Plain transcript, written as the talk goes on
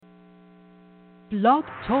Blog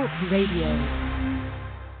Talk Radio.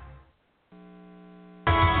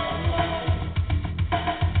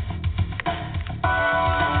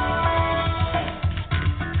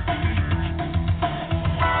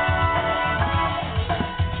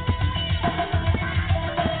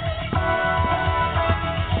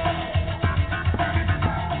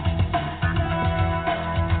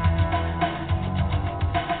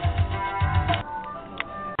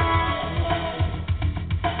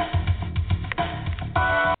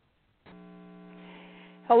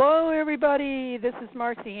 Hello, everybody. This is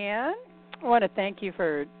Marcy Ann. I want to thank you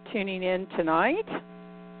for tuning in tonight.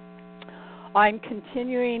 I'm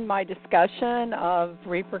continuing my discussion of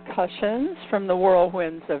repercussions from the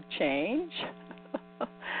whirlwinds of change.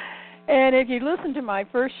 And if you listen to my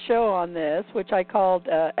first show on this, which I called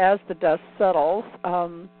As the Dust Settles,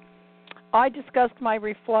 I discussed my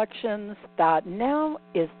reflections that now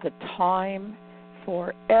is the time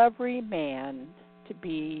for every man to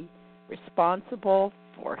be responsible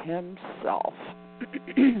for himself.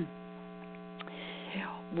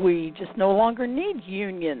 We just no longer need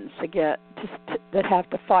unions that have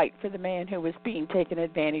to fight for the man who was being taken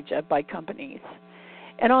advantage of by companies.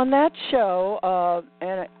 And on that show,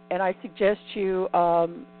 and I suggest you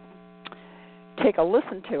take a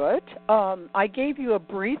listen to it, I gave you a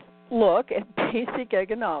brief look at basic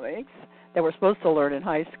economics that we're supposed to learn in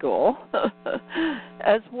high school,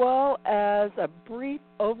 as well as a brief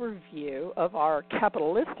overview of our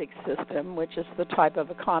capitalistic system, which is the type of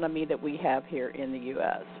economy that we have here in the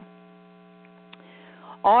U.S.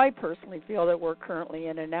 I personally feel that we're currently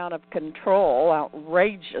in an out-of-control,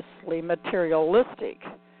 outrageously materialistic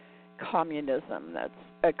communism,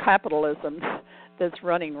 that's capitalism that's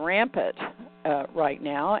running rampant right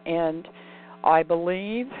now, and I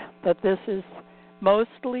believe that this is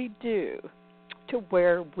mostly due to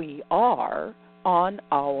where we are on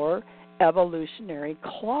our evolutionary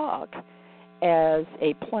clock as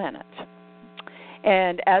a planet.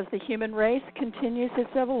 And as the human race continues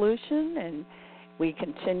its evolution and we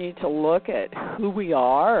continue to look at who we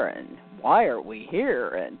are and why are we here,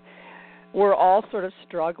 and we're all sort of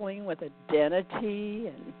struggling with identity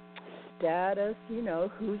and status,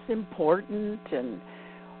 who's important and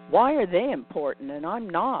why are they important and I'm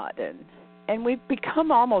not, and we've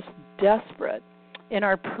become almost desperate in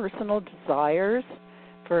our personal desires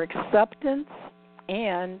for acceptance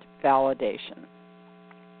and validation.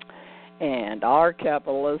 And our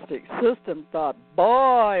capitalistic system thought,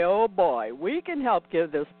 boy, oh boy, we can help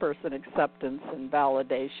give this person acceptance and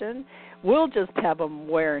validation. We'll just have them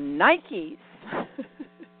wear Nikes.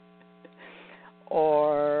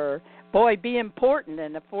 Or, boy, be important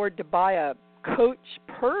and afford to buy a Coach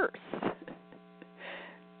purse.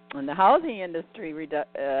 And the housing industry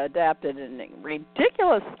adapted a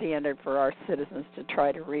ridiculous standard for our citizens to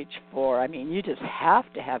try to reach for. I mean, you just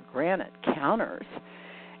have to have granite counters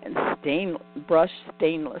and brushed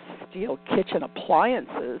stainless steel kitchen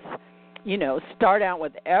appliances. Start out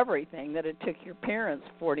with everything that it took your parents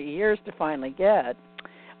 40 years to finally get.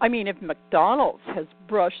 I mean, if McDonald's has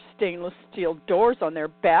brushed stainless steel doors on their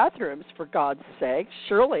bathrooms, for God's sake,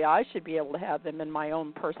 surely I should be able to have them in my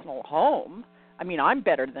own personal home. I mean, I'm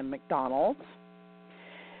better than McDonald's.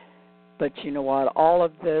 But you know what? All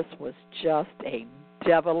of this was just a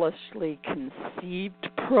devilishly conceived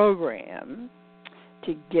program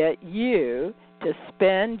to get you to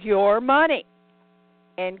spend your money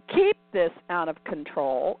and keep this out of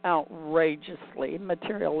control, outrageously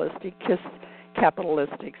materialistic,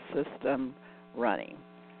 capitalistic system running.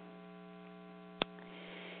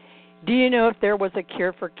 Do you know if there was a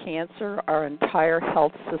cure for cancer, our entire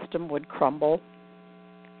health system would crumble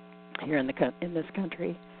here in this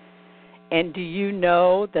country? And do you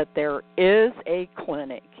know that there is a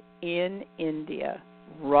clinic in India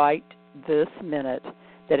right this minute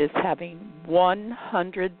that is having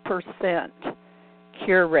 100%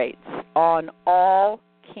 cure rates on all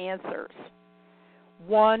cancers?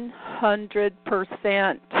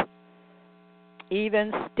 100%.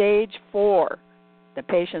 Even stage 4. The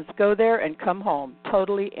patients go there and come home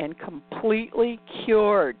totally and completely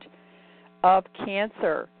cured of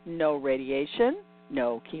cancer. No radiation,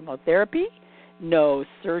 no chemotherapy, no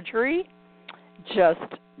surgery, just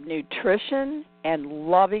nutrition and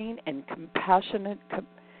loving and compassionate,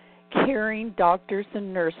 caring doctors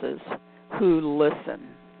and nurses who listen.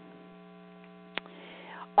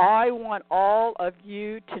 I want all of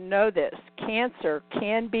you to know this. Cancer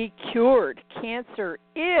can be cured. Cancer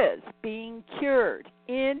is being cured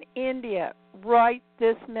in India right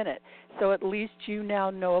this minute. So at least you now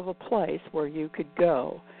know of a place where you could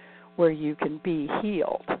go, where you can be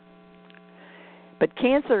healed. But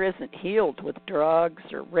cancer isn't healed with drugs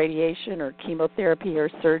or radiation or chemotherapy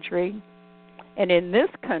or surgery. And in this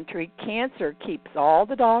country, cancer keeps all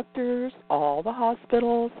the doctors, all the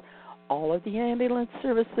hospitals, all of the ambulance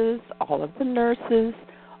services, all of the nurses,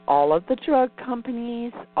 all of the drug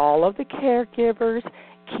companies, all of the caregivers.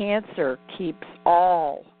 Cancer keeps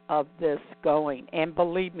all of this going. And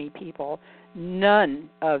believe me, people,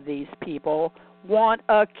 none of these people want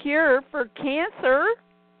a cure for cancer.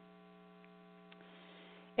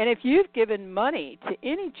 And if you've given money to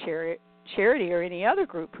any charity or any other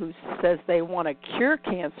group who says they want to cure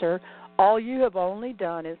cancer, all you have only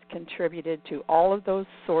done is contributed to all of those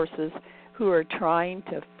sources who are trying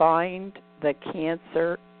to find the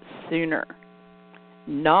cancer sooner.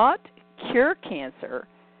 Not cure cancer,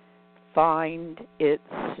 find it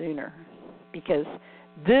sooner. Because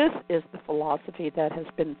this is the philosophy that has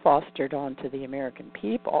been fostered onto the American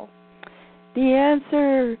people. The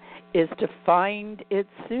answer is to find it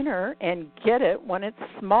sooner and get it when it's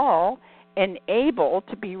small and able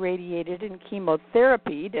to be radiated and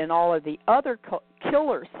chemotherapied and all of the other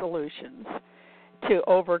killer solutions to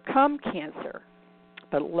overcome cancer.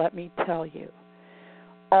 But let me tell you,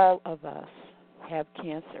 all of us have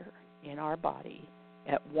cancer in our body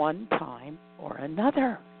at one time or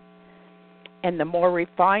another. And the more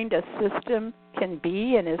refined a system can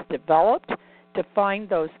be and is developed to find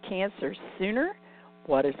those cancers sooner,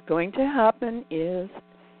 what is going to happen is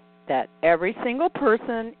that every single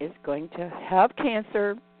person is going to have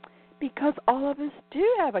cancer because all of us do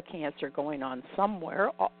have a cancer going on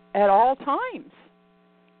somewhere at all times.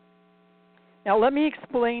 Now, let me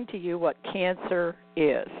explain to you what cancer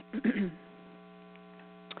is.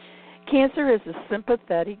 Cancer is a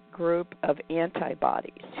sympathetic group of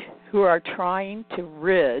antibodies who are trying to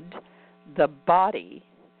rid the body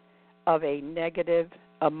of a negative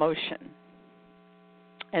emotion.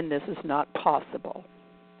 And this is not possible.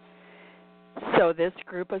 So this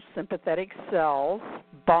group of sympathetic cells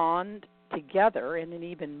bond together in an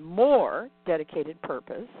even more dedicated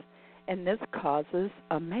purpose, and this causes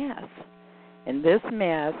a mass. And this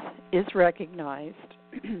mass is recognized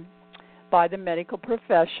by the medical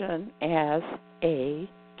profession as a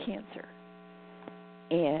cancer.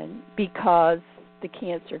 And because the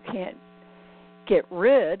cancer can't get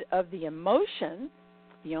rid of the emotion,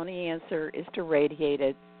 the only answer is to radiate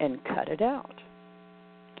it and cut it out.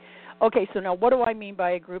 Okay, so now what do I mean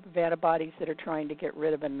by a group of antibodies that are trying to get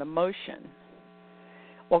rid of an emotion?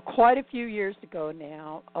 Well, quite a few years ago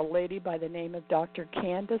now, a lady by the name of Dr.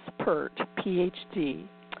 Candace Pert, Ph.D.,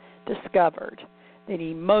 discovered that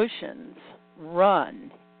emotions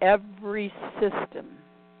run every system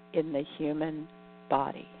in the human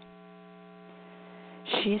body.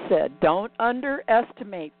 She said, don't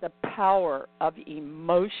underestimate the power of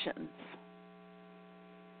emotions.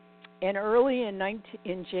 And early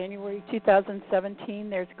in January 2017,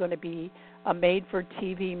 there's going to be a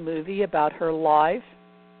made-for-TV movie about her life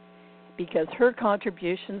because her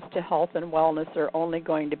contributions to health and wellness are only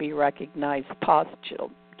going to be recognized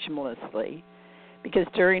posthumously because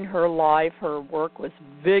during her life, her work was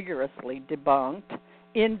vigorously debunked,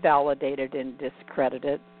 invalidated, and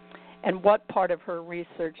discredited. And what part of her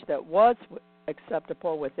research that was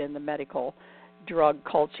acceptable within the medical drug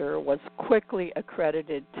culture was quickly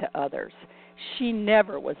accredited to others. She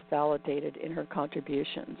never was validated in her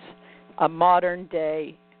contributions. A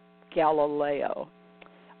modern-day Galileo.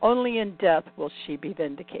 Only in death will she be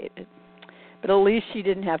vindicated. But at least she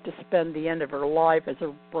didn't have to spend the end of her life as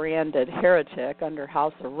a branded heretic under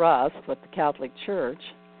house arrest with the Catholic Church.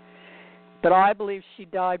 But I believe she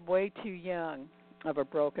died way too young of a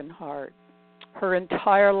broken heart. Her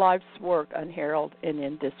entire life's work unheralded and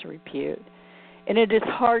in disrepute. And it is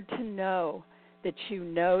hard to know that you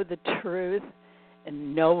know the truth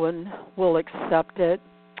and no one will accept it.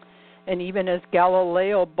 And even as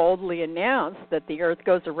Galileo boldly announced that the earth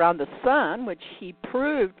goes around the sun, which he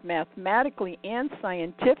proved mathematically and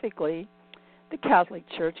scientifically, the Catholic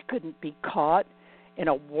Church couldn't be caught in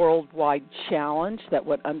a worldwide challenge that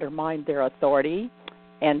would undermine their authority.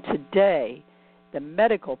 And today, the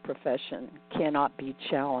medical profession cannot be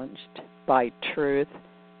challenged by truth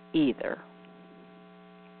either.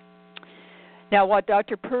 Now, what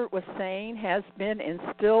Dr. Pert was saying has been and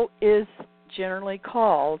still is generally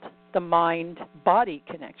called the mind-body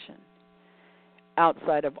connection.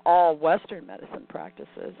 Outside of all Western medicine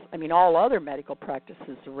practices, all other medical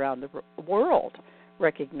practices around the world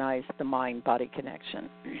recognize the mind-body connection.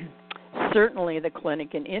 Certainly the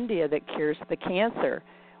clinic in India that cures the cancer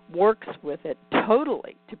works with it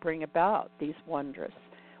totally to bring about these wondrous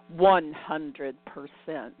 100%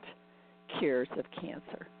 cures of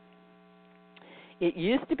cancer. It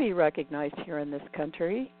used to be recognized here in this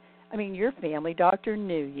country. I mean, your family doctor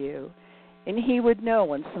knew you, and he would know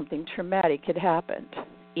when something traumatic had happened,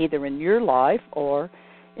 either in your life or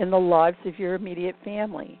in the lives of your immediate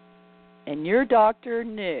family. And your doctor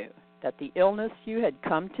knew that the illness you had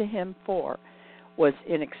come to him for was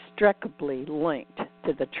inextricably linked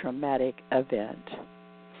to the traumatic event.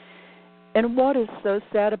 And what is so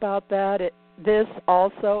sad about that, this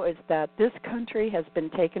also is that this country has been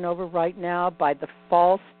taken over right now by the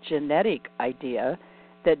false genetic idea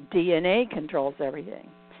that DNA controls everything.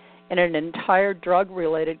 And an entire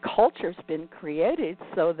drug-related culture has been created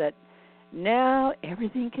so that now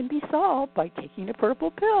everything can be solved by taking a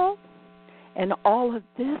purple pill. And all of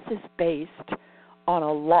this is based on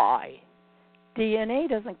a lie. DNA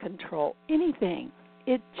doesn't control anything.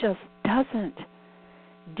 It just doesn't.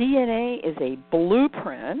 DNA is a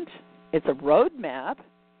blueprint. It's a roadmap,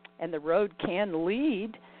 and the road can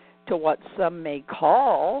lead to what some may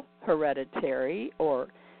call hereditary or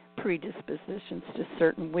predispositions to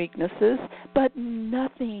certain weaknesses, but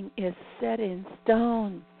nothing is set in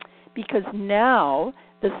stone because now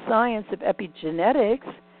the science of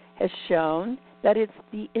epigenetics has shown that it's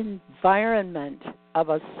the environment of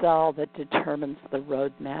a cell that determines the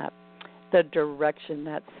roadmap, the direction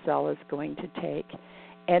that cell is going to take.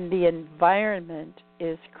 And the environment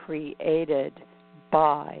is created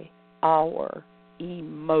by our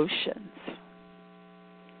emotions.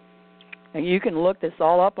 And you can look this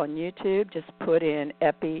all up on YouTube. Just put in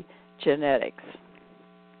epigenetics.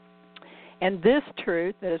 And this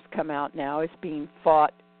truth that has come out now is being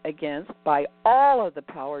fought against by all of the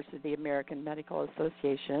powers of the American Medical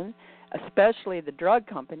Association, especially the drug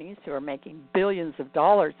companies who are making billions of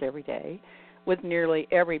dollars every day, with nearly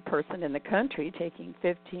every person in the country taking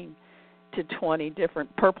 15 to 20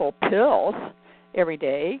 different purple pills every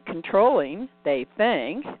day, controlling, they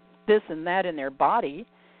think, this and that in their body,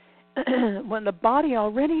 when the body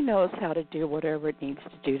already knows how to do whatever it needs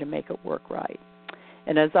to do to make it work right.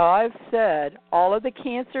 And as I've said, all of the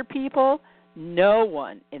cancer people, no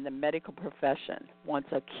one in the medical profession wants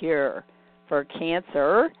a cure for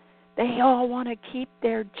cancer. They all want to keep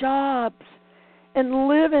their jobs and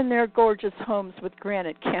live in their gorgeous homes with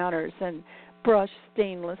granite counters and brushed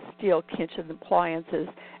stainless steel kitchen appliances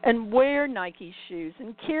and wear Nike shoes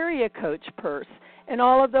and carry a Coach purse and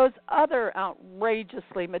all of those other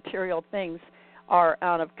outrageously material things our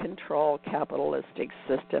out-of-control capitalistic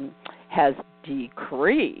system has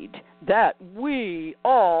decreed that we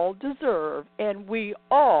all deserve and we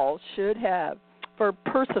all should have for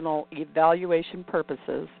personal evaluation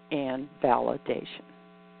purposes and validation.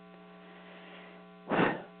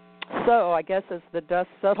 So I guess as the dust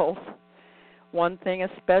settles, one thing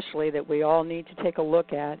especially that we all need to take a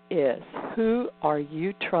look at is who are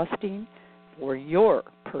you trusting for your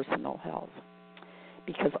personal health?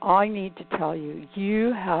 Because I need to tell you,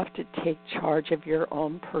 you have to take charge of your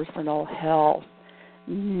own personal health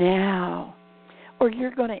now, or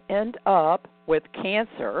you're going to end up with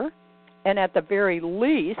cancer and at the very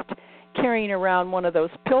least carrying around one of those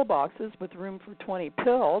pill boxes with room for 20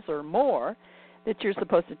 pills or more that you're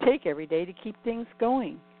supposed to take every day to keep things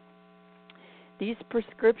going. These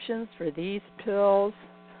prescriptions for these pills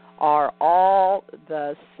are all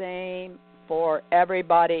the same for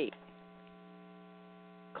everybody.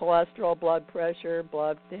 Cholesterol, blood pressure,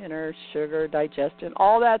 blood thinner, sugar, digestion,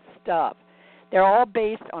 all that stuff. They're all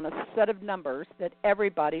based on a set of numbers that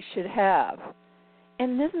everybody should have.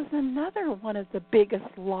 And this is another one of the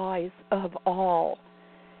biggest lies of all,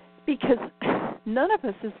 because none of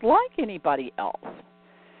us is like anybody else.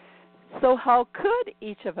 So how could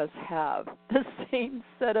each of us have the same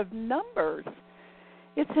set of numbers?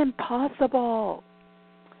 It's impossible.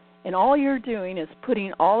 And all you're doing is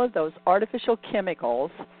putting all of those artificial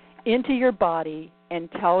chemicals into your body and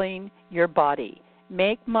telling your body,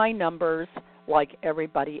 make my numbers like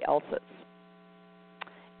everybody else's.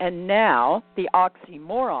 And now the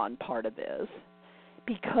oxymoron part of this,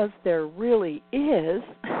 because there really is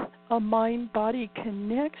a mind-body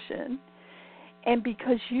connection, and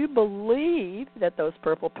because you believe that those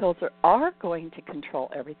purple pills are going to control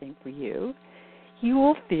everything for you, you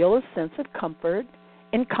will feel a sense of comfort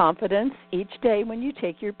and confidence each day when you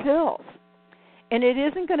take your pills. And it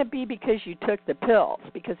isn't going to be because you took the pills,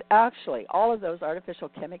 because actually all of those artificial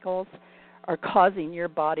chemicals are causing your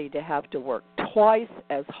body to have to work twice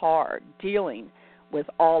as hard dealing with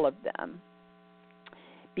all of them,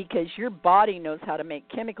 because your body knows how to make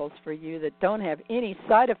chemicals for you that don't have any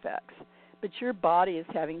side effects, but your body is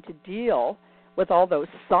having to deal with all those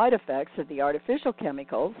side effects of the artificial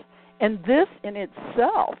chemicals. And this in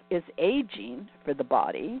itself is aging for the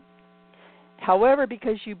body. However,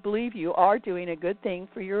 because you believe you are doing a good thing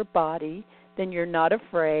for your body, then you're not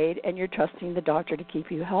afraid and you're trusting the doctor to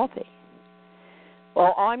keep you healthy.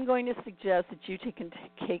 Well, I'm going to suggest that you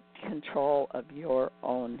take control of your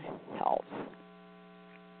own health.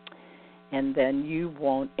 And then you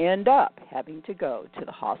won't end up having to go to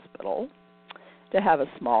the hospital to have a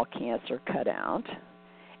small cancer cut out.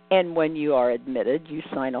 And when you are admitted, you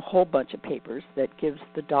sign a whole bunch of papers that gives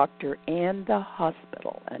the doctor and the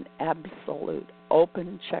hospital an absolute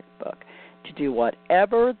open checkbook to do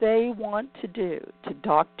whatever they want to do to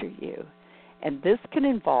doctor you. And this can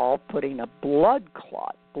involve putting a blood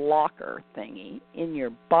clot blocker thingy in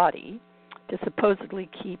your body to supposedly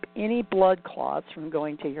keep any blood clots from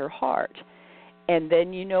going to your heart. And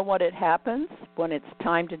then you know what it happens when it's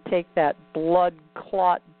time to take that blood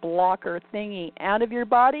clot blocker thingy out of your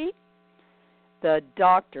body? The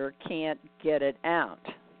doctor can't get it out.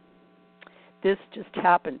 This just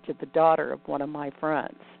happened to the daughter of one of my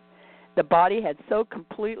friends. The body had so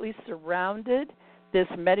completely surrounded this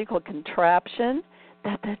medical contraption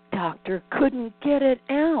that the doctor couldn't get it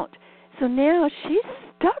out. So now she's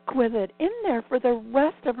stuck with it in there for the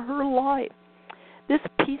rest of her life. This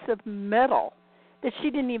piece of metal that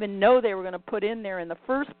she didn't even know they were going to put in there in the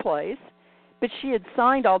first place, but she had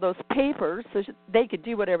signed all those papers so they could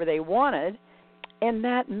do whatever they wanted, and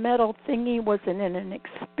that metal thingy was in an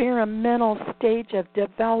experimental stage of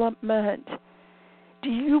development. Do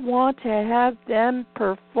you want to have them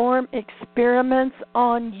perform experiments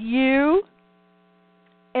on you?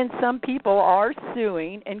 And some people are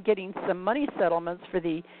suing and getting some money settlements for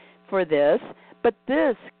this, but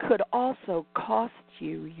this could also cost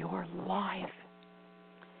you your life.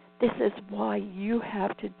 This is why you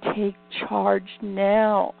have to take charge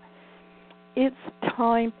now. It's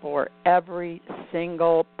time for every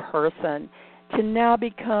single person to now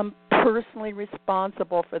become personally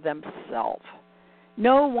responsible for themselves.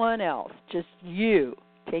 No one else, just you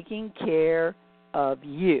taking care of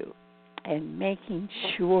you and making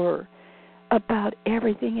sure about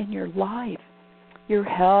everything in your life, your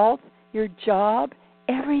health, your job,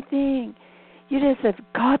 everything. You just have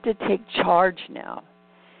got to take charge now.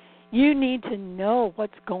 You need to know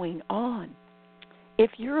what's going on.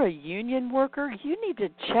 If you're a union worker, you need to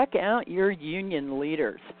check out your union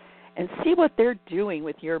leaders and see what they're doing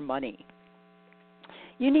with your money.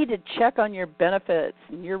 You need to check on your benefits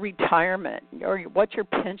and your retirement or what your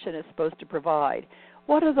pension is supposed to provide.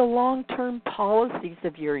 What are the long-term policies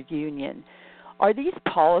of your union? Are these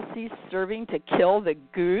policies serving to kill the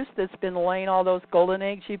goose that's been laying all those golden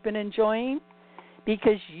eggs you've been enjoying?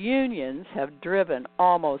 Because unions have driven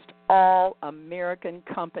almost all American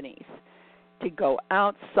companies to go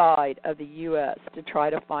outside of the U.S. to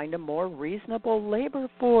try to find a more reasonable labor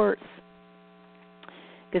force.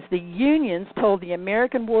 Because the unions told the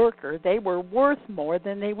American worker they were worth more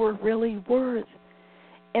than they were really worth.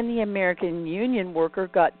 And the American union worker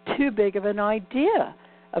got too big of an idea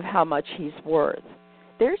of how much he's worth.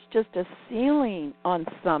 There's just a ceiling on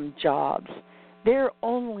some jobs. They're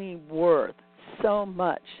only worth so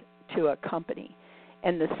much to a company.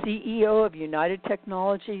 And the CEO of United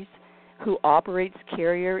Technologies, who operates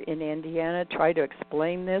Carrier in Indiana, tried to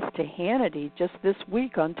explain this to Hannity just this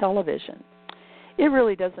week on television. It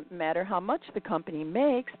really doesn't matter how much the company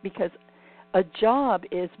makes because a job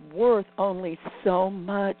is worth only so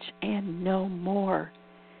much and no more.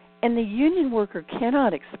 And the union worker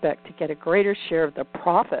cannot expect to get a greater share of the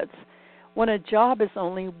profits when a job is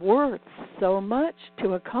only worth so much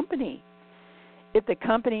to a company. If the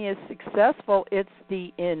company is successful, it's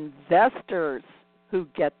the investors who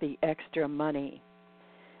get the extra money.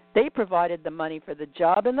 They provided the money for the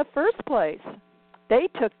job in the first place. They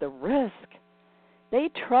took the risk. They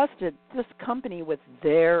trusted this company with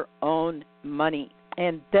their own money,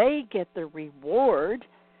 and they get the reward,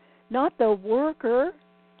 not the worker.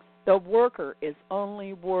 The worker is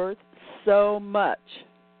only worth so much,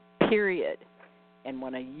 period. And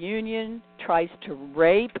when a union tries to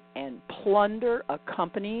rape and plunder a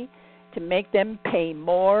company to make them pay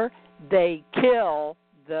more, they kill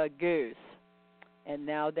the goose. And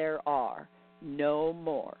now there are no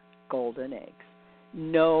more golden eggs,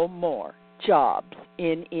 no more jobs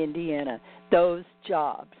in Indiana. Those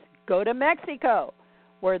jobs go to Mexico,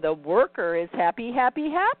 where the worker is happy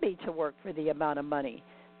to work for the amount of money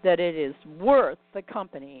that it is worth the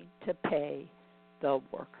company to pay the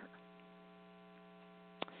worker.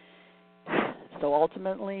 So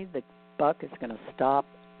ultimately, the buck is going to stop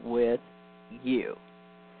with you.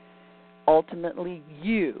 Ultimately,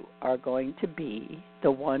 you are going to be the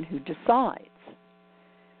one who decides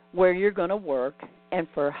where you're going to work and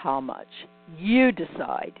for how much. You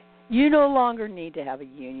decide. You no longer need to have a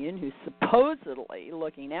union who's supposedly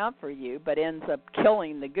looking out for you but ends up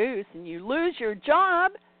killing the goose and you lose your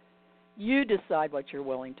job. You decide what you're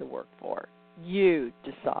willing to work for. You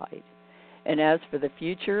decide. And as for the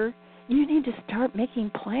future, you need to start making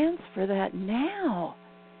plans for that now.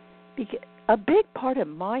 Because a big part of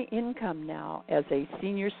my income now as a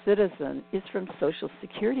senior citizen is from Social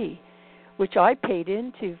Security, which I paid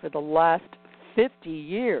into for the last 50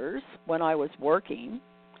 years when I was working.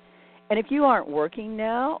 And if you aren't working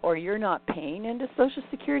now or you're not paying into Social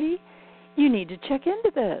Security, you need to check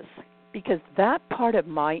into this because that part of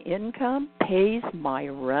my income pays my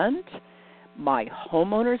rent, my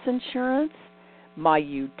homeowner's insurance, my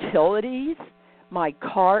utilities, my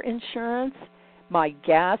car insurance, my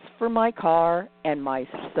gas for my car, and my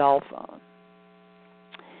cell phone.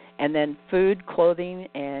 And then food, clothing,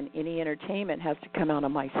 and any entertainment has to come out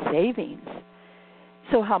of my savings.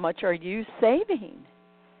 So how much are you saving?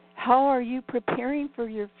 How are you preparing for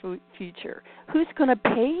your future? Who's going to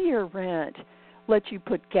pay your rent, let you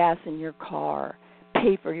put gas in your car,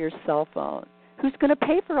 pay for your cell phone? Who's going to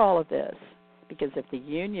pay for all of this? Because if the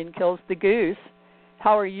union kills the goose,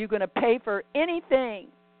 how are you going to pay for anything?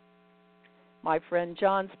 My friend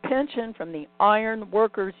John's pension from the Iron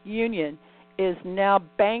Workers Union is now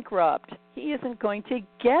bankrupt. He isn't going to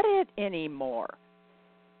get it anymore.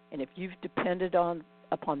 And if you've depended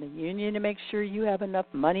upon the union to make sure you have enough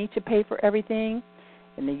money to pay for everything,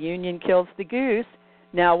 and the union kills the goose,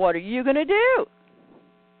 now what are you going to do?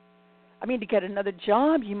 I mean, to get another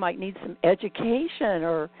job, you might need some education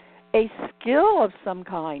or a skill of some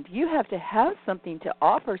kind. You have to have something to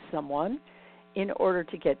offer someone in order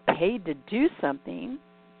to get paid to do something.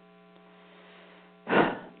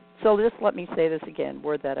 So just let me say this again.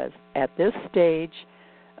 We're at this stage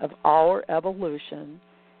of our evolution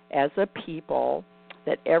as a people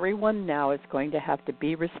that everyone now is going to have to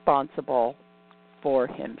be responsible for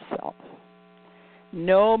himself.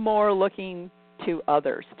 No more looking to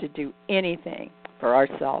others to do anything for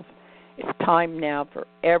ourselves. It's time now for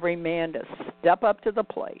every man to step up to the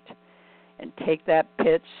plate and take that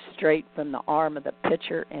pitch straight from the arm of the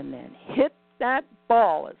pitcher and then hit that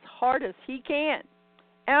ball as hard as he can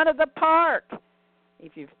out of the park.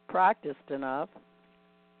 If you've practiced enough,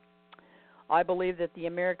 I believe that the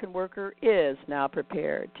American worker is now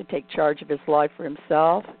prepared to take charge of his life for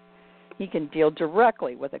himself. He can deal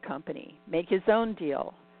directly with a company, make his own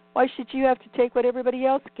deal. Why should you have to take what everybody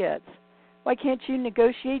else gets? Why can't you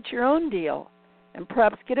negotiate your own deal and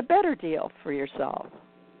perhaps get a better deal for yourself?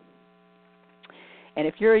 And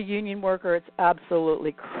if you're a union worker, it's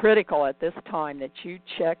absolutely critical at this time that you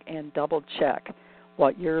check and double check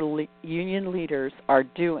what your union leaders are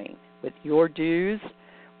doing with your dues,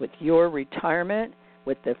 with your retirement,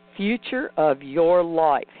 with the future of your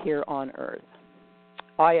life here on earth.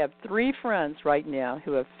 I have 3 friends right now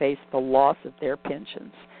who have faced the loss of their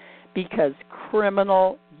pensions because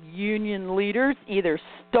criminal union leaders either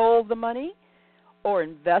stole the money or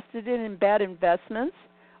invested it in bad investments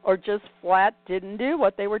or just flat didn't do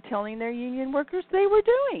what they were telling their union workers they were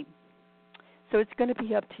doing. So it's going to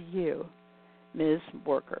be up to you, Ms.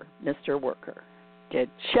 Worker, Mr. Worker, to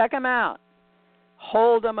check them out.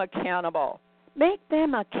 Hold them accountable. Make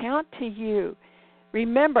them account to you.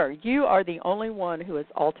 Remember, you are the only one who is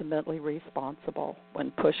ultimately responsible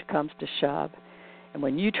when push comes to shove. And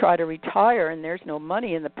when you try to retire and there's no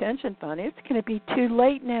money in the pension fund, it's going to be too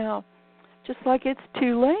late now, just like it's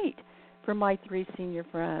too late for my 3 senior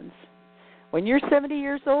friends. When you're 70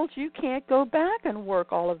 years old, you can't go back and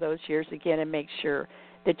work all of those years again and make sure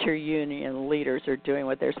that your union leaders are doing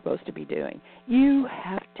what they're supposed to be doing. You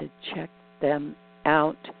have to check them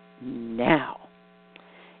out now.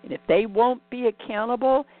 And if they won't be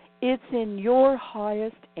accountable, it's in your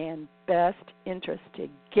highest and best interest to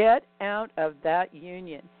get out of that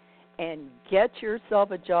union and get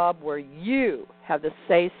yourself a job where you have the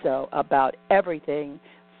say-so about everything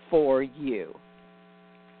for you.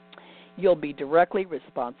 You'll be directly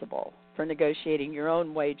responsible for negotiating your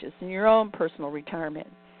own wages and your own personal retirement.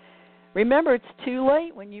 Remember, it's too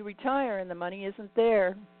late when you retire and the money isn't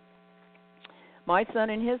there. My son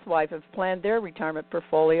and his wife have planned their retirement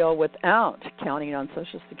portfolio without counting on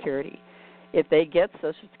Social Security. If they get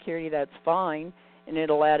Social Security, that's fine, and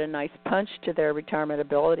it'll add a nice punch to their retirement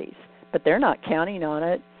abilities. But they're not counting on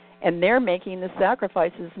it, and they're making the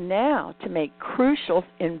sacrifices now to make crucial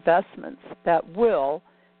investments that will,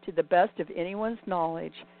 to the best of anyone's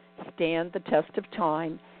knowledge, stand the test of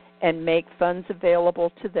time and make funds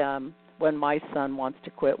available to them when my son wants to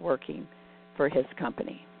quit working for his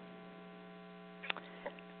company.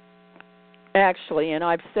 Actually, and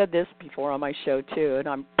I've said this before on my show too, and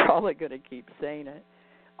I'm probably going to keep saying it,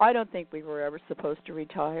 I don't think we were ever supposed to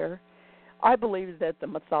retire. I believe that the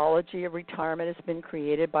mythology of retirement has been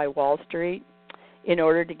created by Wall Street in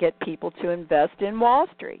order to get people to invest in Wall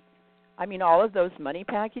Street. I mean, all of those money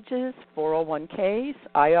packages, 401ks,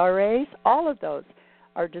 IRAs, all of those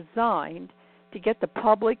are designed to get the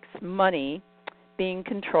public's money being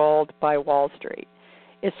controlled by Wall Street.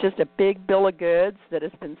 It's just a big bill of goods that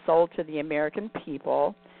has been sold to the American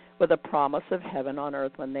people with a promise of heaven on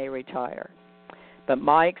earth when they retire. But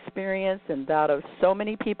my experience and that of so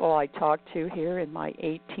many people I talk to here in my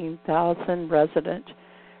 18,000 resident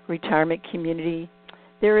retirement community,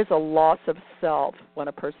 there is a loss of self when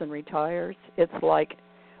a person retires. It's like,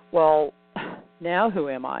 well, now who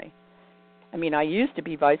am I? I mean, I used to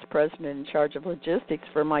be vice president in charge of logistics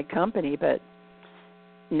for my company, but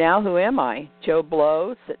now who am I? Joe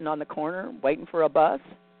Blow sitting on the corner waiting for a bus?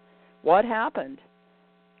 What happened?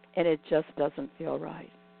 And it just doesn't feel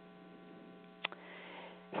right.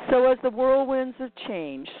 So as the whirlwinds of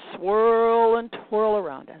change swirl and twirl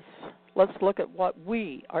around us, let's look at what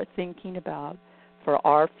we are thinking about for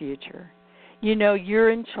our future. You know,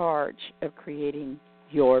 you're in charge of creating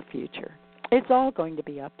your future. It's all going to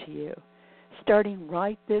be up to you, starting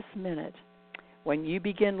right this minute when you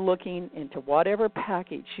begin looking into whatever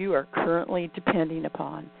package you are currently depending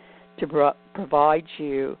upon to provide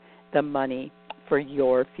you the money for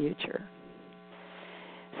your future.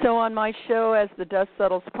 So on my show, As the Dust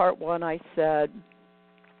Settles, Part 1, I said,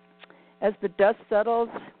 as the dust settles,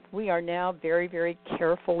 we are now very, very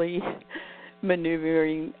carefully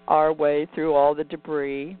maneuvering our way through all the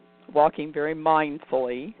debris, walking very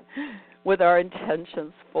mindfully, with our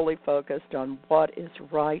intentions fully focused on what is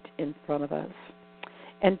right in front of us,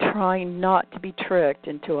 and trying not to be tricked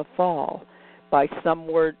into a fall by some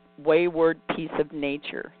wayward piece of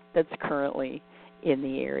nature that's currently in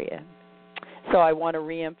the area. So I want to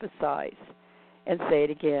reemphasize and say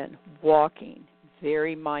it again, walking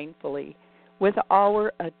very mindfully with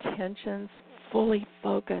our attentions fully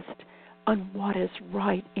focused on what is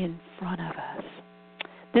right in front of us.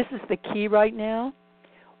 This is the key right now.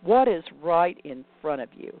 What is right in front of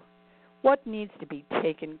you? What needs to be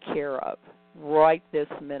taken care of right this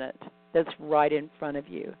minute that's right in front of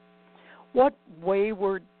you? What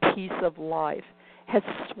wayward piece of life has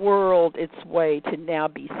swirled its way to now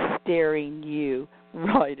be staring you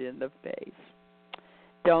right in the face?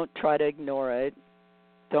 Don't try to ignore it.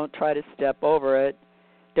 Don't try to step over it.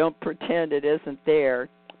 Don't pretend it isn't there.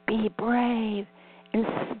 Be brave and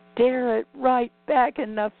stare it right back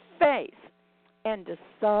in the face and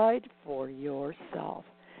decide for yourself.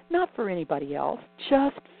 Not for anybody else,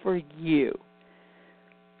 just for you.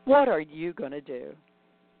 What are you going to do?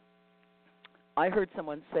 I heard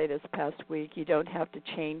someone say this past week, you don't have to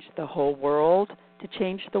change the whole world to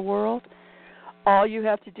change the world. All you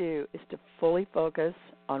have to do is to fully focus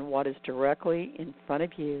on what is directly in front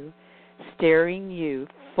of you, staring you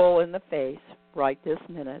full in the face right this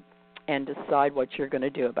minute, and decide what you're going to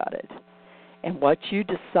do about it. And what you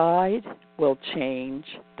decide will change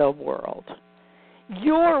the world.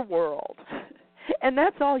 Your world. And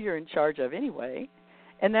that's all you're in charge of anyway.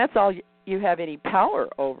 And that's all you have any power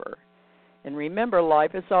over. And remember,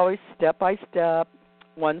 life is always step by step,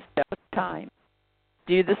 one step at a time.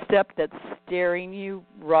 Do the step that's staring you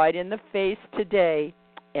right in the face today,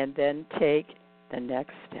 and then take the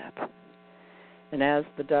next step. And as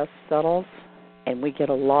the dust settles and we get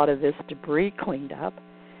a lot of this debris cleaned up,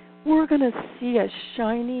 we're going to see a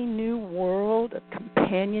shiny new world of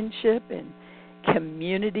companionship and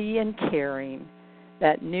community and caring,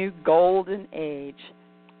 that new golden age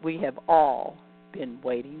we have all been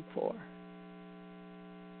waiting for.